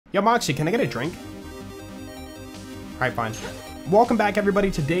Yo, Moxie, can I get a drink? Alright, fine. Welcome back, everybody,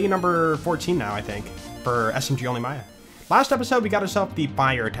 to day number 14 now, I think, for SMG Only Maya. Last episode, we got ourselves the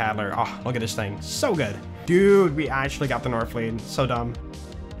Fire Tattler. Oh, look at this thing. So good. Dude, we actually got the Northfleet. So dumb.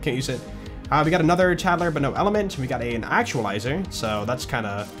 Can't use it. We got another Tattler, but no element. We got an Actualizer, so that's kind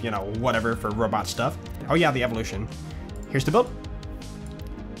of, you know, whatever for robot stuff. Oh yeah, the evolution. Here's the build.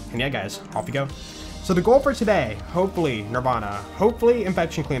 And yeah, guys, off we go. So the goal for today, hopefully Nirvana, hopefully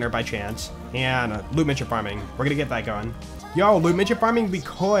Infection Cleaner by chance, and Loot Midget Farming. We're gonna get that going. Yo, Loot Midget Farming, we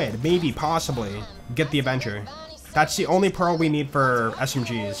could, maybe, possibly, get the Avenger. That's the only pearl we need for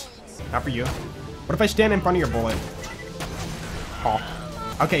SMGs. Not for you. What if I stand in front of your bullet? Oh.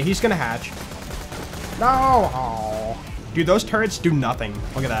 Okay, he's gonna hatch. No! Oh. Dude, those turrets do nothing.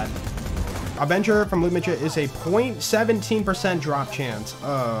 Look at that. Avenger from Loot Midget is a 0.17% drop chance.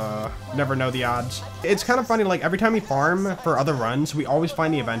 Never know the odds. It's kind of funny, like, every time we farm for other runs, we always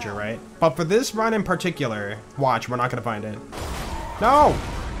find the Avenger, right? But for this run in particular, watch, we're not gonna find it. No!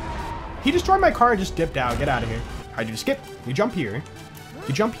 He destroyed my car and just dipped out. Get out of here. I do skip. You jump here.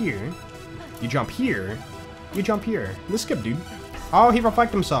 You jump here. You jump here. You jump here. Let's skip, dude. Oh, he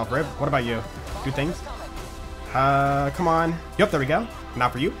reflected himself, right? What about you? Do things? Come on. Yep, there we go.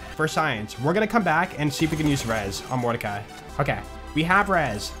 Not for you. For science, we're gonna come back and see if we can use res on Mordecai. Okay, we have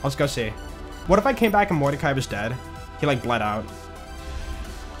res. Let's go see. What if I came back and Mordecai was dead? He like bled out.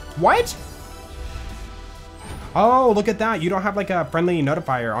 What? Oh, look at that. You don't have like a friendly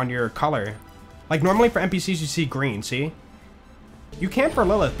notifier on your color. Like normally for NPCs you see green, see? You can for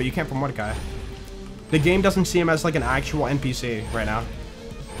Lilith, but you can't for Mordecai. The game doesn't see him as like an actual NPC right now.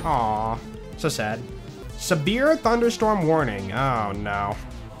 Aw, so sad. Severe thunderstorm warning. Oh no.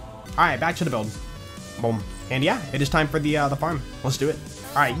 Alright, back to the build. Boom. And yeah, it is time for the farm. Let's do it.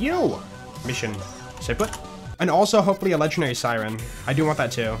 Alright, you! Mission. Stay put. And also hopefully a legendary siren. I do want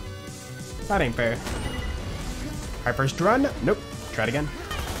that too. That ain't fair. Alright, first run. Nope. Try it again.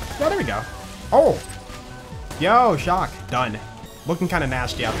 Yeah, there we go. Oh! Yo, shock. Done. Looking kind of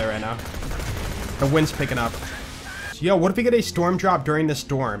nasty out there right now. The wind's picking up. Yo, what if we get a storm drop during the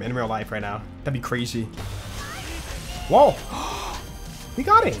storm in real life right now? That'd be crazy. Whoa! We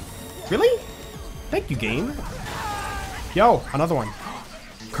got it! Really? Thank you, game. Yo, another one.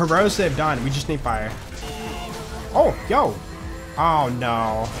 Corrosive, done. We just need fire. Oh, yo! Oh,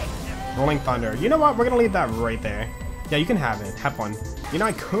 no. Rolling Thunder. You know what? We're gonna leave that right there. Yeah, you can have it. Have fun. You know,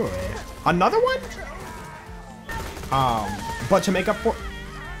 I could. Another one? But to make up for...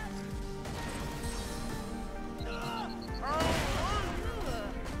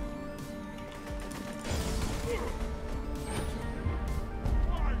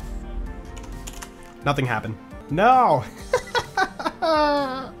 Nothing happened. No!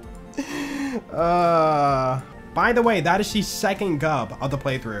 By the way, that is the second gub of the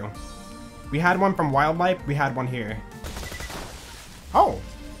playthrough. We had one from Wildlife, we had one here. Oh!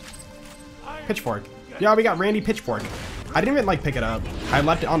 Pitchfork. Yeah, we got Randy Pitchfork. I didn't even, like, pick it up. I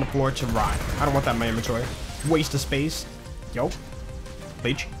left it on the floor to rot. I don't want that in my inventory. Waste of space. Yo.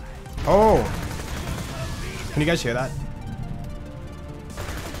 Bleach. Oh! Can you guys hear that?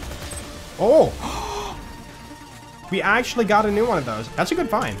 Oh! We actually got a new one of those. That's a good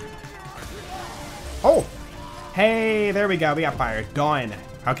find. Oh! Hey, there we go. We got fire. Done.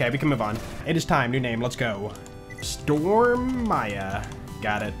 Okay, we can move on. It is time. New name. Let's go. Storm Maya.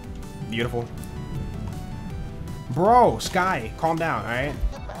 Got it. Beautiful. Bro, Sky, calm down, alright?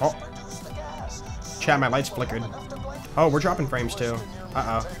 Oh. Chat, my lights flickered. Oh, we're dropping frames too.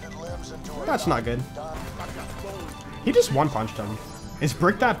 Uh-oh. That's not good. He just one-punched him. Is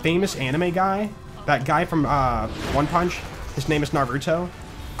Brick that famous anime guy? That guy from One Punch? His name is Naruto?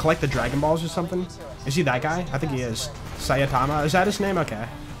 Collect the Dragon Balls or something? Is he that guy? I think he is. Sayatama? Is that his name? Okay.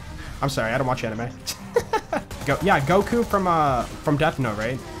 I'm sorry, I don't watch anime. Yeah, Goku from Death Note,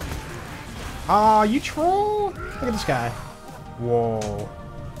 right? Aw, you troll! Look at this guy. Whoa.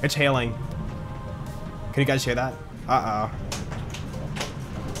 It's hailing. Can you guys hear that? Uh-oh.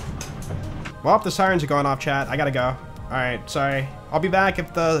 Well, the sirens are going off, chat. I gotta go. Alright, sorry. I'll be back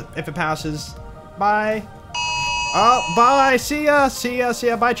if it passes. Bye. Oh, bye. See ya. See ya. See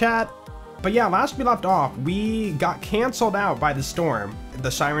ya. Bye, chat. But yeah, last we left off, we got canceled out by the storm.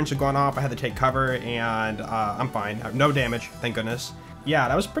 The sirens are going off. I had to take cover, and I'm fine. No damage, thank goodness. Yeah,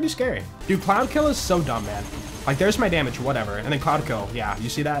 that was pretty scary. Dude, Cloud Kill is so dumb, man. Like, there's my damage, whatever. And then Cloud Kill. Yeah, you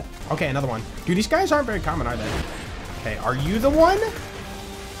see that? Okay, another one. Dude, these guys aren't very common, are they? Okay, are you the one?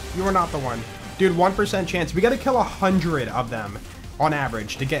 You are not the one. Dude, 1% chance. We gotta kill 100 of them on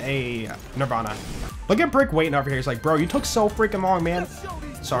average to get a Nirvana. Look at Brick waiting over here. He's like, bro, you took so freaking long, man.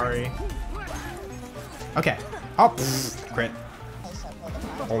 Sorry. Okay. Oh, crit.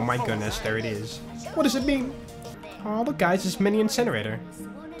 Oh my goodness, there it is. What does it mean? Oh, look guys, this mini incinerator.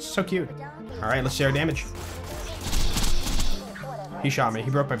 It's so cute. All right, let's see our damage. He shot me, he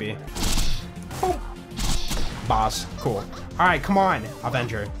broke my B. Oh. Boss, cool. All right, come on,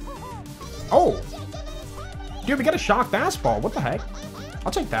 Avenger. Oh. Dude, we got a shock fastball, what the heck?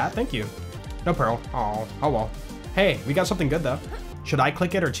 I'll take that, thank you. No pearl, oh well. Hey, we got something good though. Should I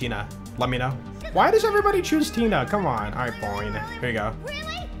click it or Tina? Let me know. Why does everybody choose Tina? Come on, all right, fine. Here you go.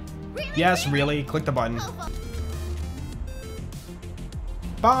 Yes, really, click the button.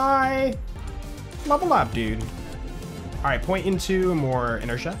 Bye. Level up, dude. All right, point into more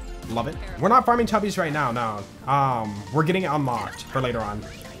inertia. Love it. We're not farming tubbies right now, no. We're getting it unlocked for later on.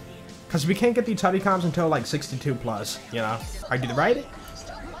 Because we can't get the tubby comps until like 62 plus, you know? I do the right.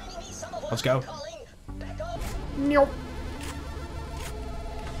 Let's go. Nope.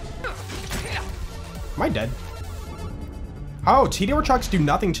 Am I dead? Oh, TDR trucks do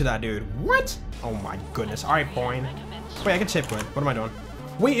nothing to that, dude. What? Oh my goodness. All right, fine. Wait, I can save quit. What am I doing?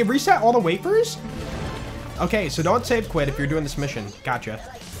 Wait, it reset all the wafers? Okay, so don't save quit if you're doing this mission. Gotcha.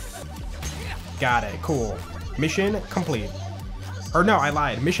 Got it. Cool. Mission complete. Or no, I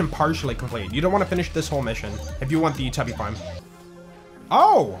lied. Mission partially complete. You don't want to finish this whole mission if you want the tubby farm.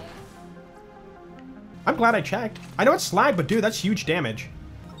 Oh! I'm glad I checked. I know it's slag, but dude, that's huge damage.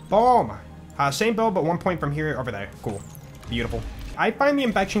 Boom. Same build, but 1 point from here over there. Cool. Beautiful. I find the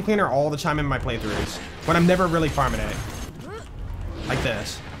infection cleaner all the time in my playthroughs when I'm never really farming it. Like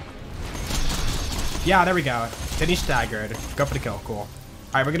this. Yeah, there we go. Then he staggered. Go for the kill. Cool. All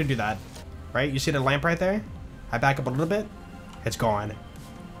right, we're going to do that. Right? You see the lamp right there? I back up a little bit. It's gone.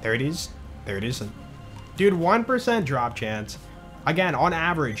 There it is. There it is. Dude, 1% drop chance. Again, on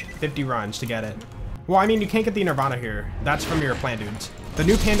average, 50 runs to get it. Well, I mean, you can't get the Nirvana here. That's from your plant dudes. The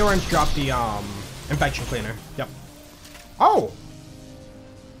new Pandorans dropped the infection cleaner. Yep. Oh!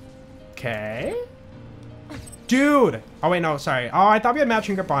 Okay. Dude! Oh, wait, no, sorry. Oh, I thought we had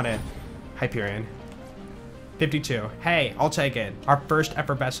matching grip on it. Hyperion. 52. Hey, I'll take it. Our first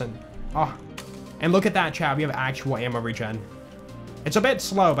effervescent. Oh. And look at that, chat. We have actual ammo regen. It's a bit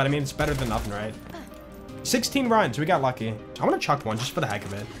slow, but I mean, it's better than nothing, right? 16 runs. We got lucky. I want to chuck one just for the heck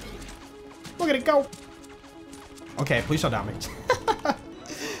of it. Look at it go. Okay, please don't doubt me.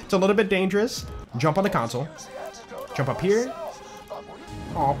 It's a little bit dangerous. Jump on the console. Jump up here.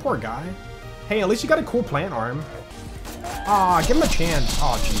 Oh, poor guy. Hey, at least you got a cool plant arm. Aw, give him a chance.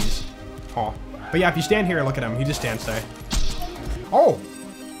 Oh, jeez. Oh. But yeah, if you stand here, look at him. He just stands there. Oh.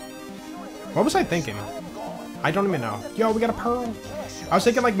 What was I thinking? I don't even know. Yo, we got a pearl. I was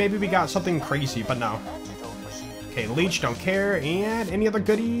thinking like maybe we got something crazy, but no. Okay, leech, don't care. And any other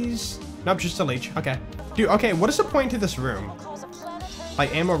goodies? Nope, just a leech. Okay. Dude, okay, what is the point to this room?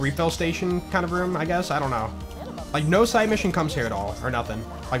 Like ammo refill station kind of room, I guess? I don't know. Like no side mission comes here at all, or nothing.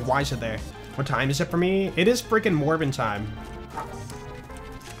 Like why is it there? What time is it for me? It is freaking Morbin time.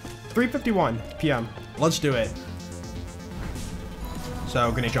 3:51 p.m. Let's do it.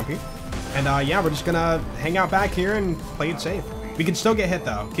 So, gonna jump here. And yeah, we're just gonna hang out back here and play it safe. We can still get hit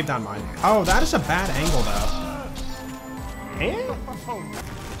though, keep that in mind. Oh, that is a bad angle though.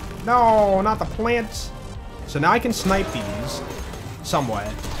 And? No, not the plants. So now I can snipe these somewhat.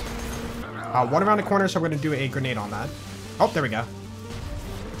 One around the corner, so we're gonna do a grenade on that. Oh, there we go.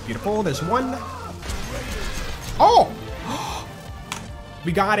 Beautiful, there's one. Oh!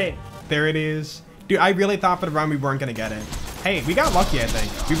 We got it. There it is. Dude, I really thought for the run we weren't gonna get it. Hey, we got lucky, I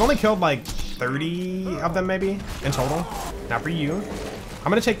think. We've only killed like 30 of them maybe in total. Not for you. I'm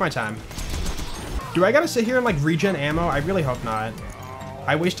gonna take my time. Do I gotta sit here and like regen ammo? I really hope not.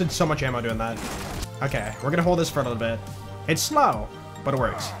 I wasted so much ammo doing that. Okay, we're gonna hold this for a little bit. It's slow, but it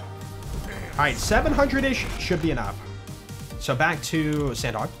works. All right, 700-ish should be enough. So back to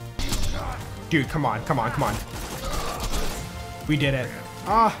Sandhog. Dude, come on, come on, come on. We did it.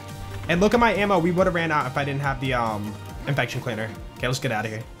 Ah, and look at my ammo. We would have ran out if I didn't have the infection cleaner. Okay, let's get out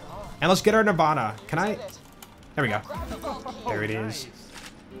of here. And let's get our Nirvana. Can I? There we go. There it is.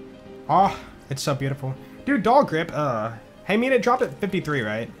 Oh, it's so beautiful. Dude, doll grip. Hey, I mean, it dropped at 53,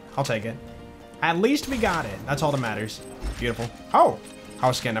 right? I'll take it. At least we got it. That's all that matters. Beautiful. Oh,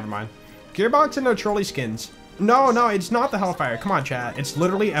 house skin, never mind. Gearbox and no trolley skins. No, no, it's not the Hellfire. Come on, chat. It's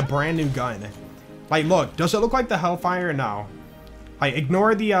literally a brand new gun. Like, look, does it look like the Hellfire? No. Like,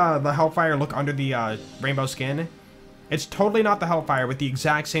 ignore the Hellfire look under the rainbow skin. It's totally not the Hellfire with the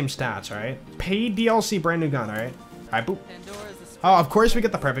exact same stats, right? Paid DLC brand new gun, alright? Alright, boop. Oh, of course we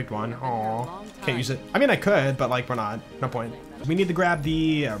get the perfect one. Aw, can't use it. I mean, I could, but like, we're not. No point. We need to grab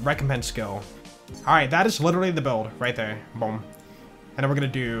the recompense skill. Alright, that is literally the build right there. Boom. And then we're gonna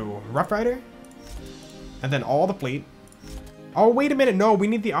do Rough Rider. And then all the fleet. Oh, wait a minute. No, we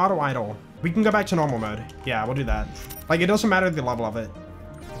need the auto idle. We can go back to normal mode. Yeah, we'll do that. Like, it doesn't matter the level of it.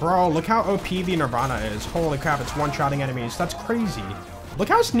 Bro, look how OP the Nirvana is. Holy crap, it's one-shotting enemies. That's crazy. Look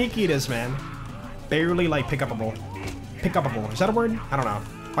how sneaky it is, man. Barely, like, pick-upable. Pick-upable. Is that a word? I don't know.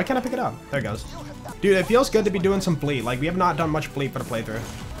 Why can't I pick it up? There it goes. Dude, it feels good to be doing some bleed. Like, we have not done much bleed for the playthrough.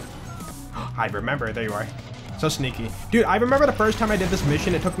 I remember. There you are. So sneaky. Dude, I remember the first time I did this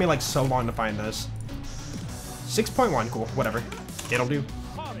mission, it took me, like, so long to find this. 6.1. Cool. Whatever. It'll do.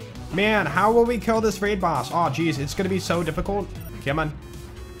 Man, how will we kill this raid boss? Oh, geez. It's going to be so difficult. Come on.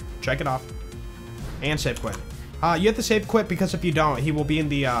 Check it off. And save quit. You have to save quit because if you don't, he will be in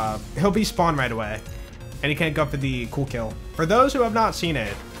the, he'll be spawned right away. And he can't go for the cool kill. For those who have not seen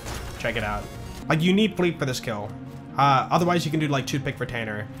it, check it out. Like, you need fleet for this kill. Otherwise, you can do, like, toothpick for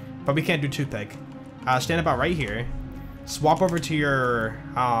Tanner. But we can't do toothpick. Stand about right here. Swap over to your,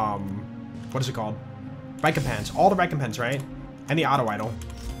 what is it called? Recompense. All the recompense, right? And the auto idle.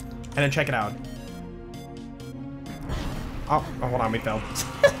 And then check it out. Oh, hold on, we failed.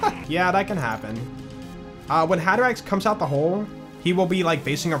 Yeah, that can happen. When Hatterax comes out the hole, he will be, like,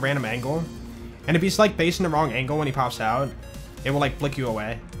 facing a random angle. And if he's, like, facing the wrong angle when he pops out, it will, like, flick you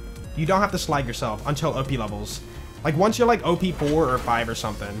away. You don't have to slag yourself until OP levels. Like, once you're, like, OP 4 or 5 or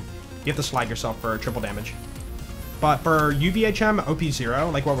something, you have to slag yourself for triple damage. But for UVHM OP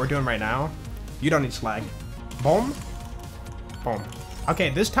 0, like what we're doing right now, you don't need slag. Boom. Boom. Okay,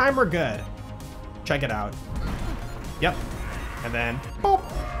 this time we're good. Check it out. Yep. And then, boop.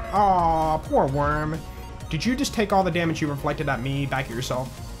 Aw, poor worm. Did you just take all the damage you reflected at me back at yourself?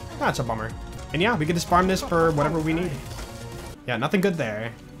 That's a bummer. And yeah, we can just farm this for whatever we need. Yeah, nothing good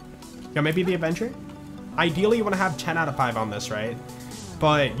there. Yo, maybe the adventure? Ideally, you want to have 10 out of 5 on this, right?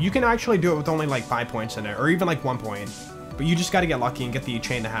 But you can actually do it with only like 5 points in it, or even like 1 point. But you just got to get lucky and get the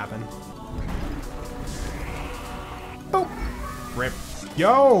chain to happen. Boop. Rip.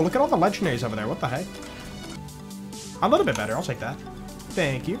 Yo, look at all the legendaries over there. What the heck? A little bit better. I'll take that.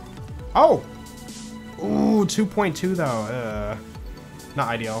 Thank you. Oh! Ooh, 2.2 though. Not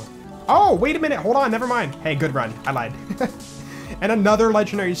ideal. Oh, wait a minute. Hold on. Never mind. Hey, good run. I lied. And another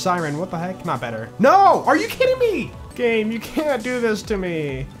legendary siren. What the heck? Not better. No! Are you kidding me? Game, you can't do this to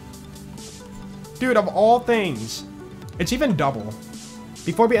me. Dude, of all things. It's even double.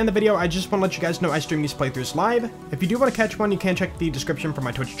 Before we end the video, I just want to let you guys know I stream these playthroughs live. If you do want to catch one, you can check the description for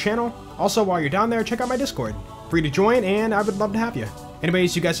my Twitch channel. Also, while you're down there, check out my Discord. Free to join, and I would love to have you.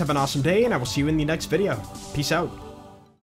 Anyways, you guys have an awesome day, and I will see you in the next video. Peace out.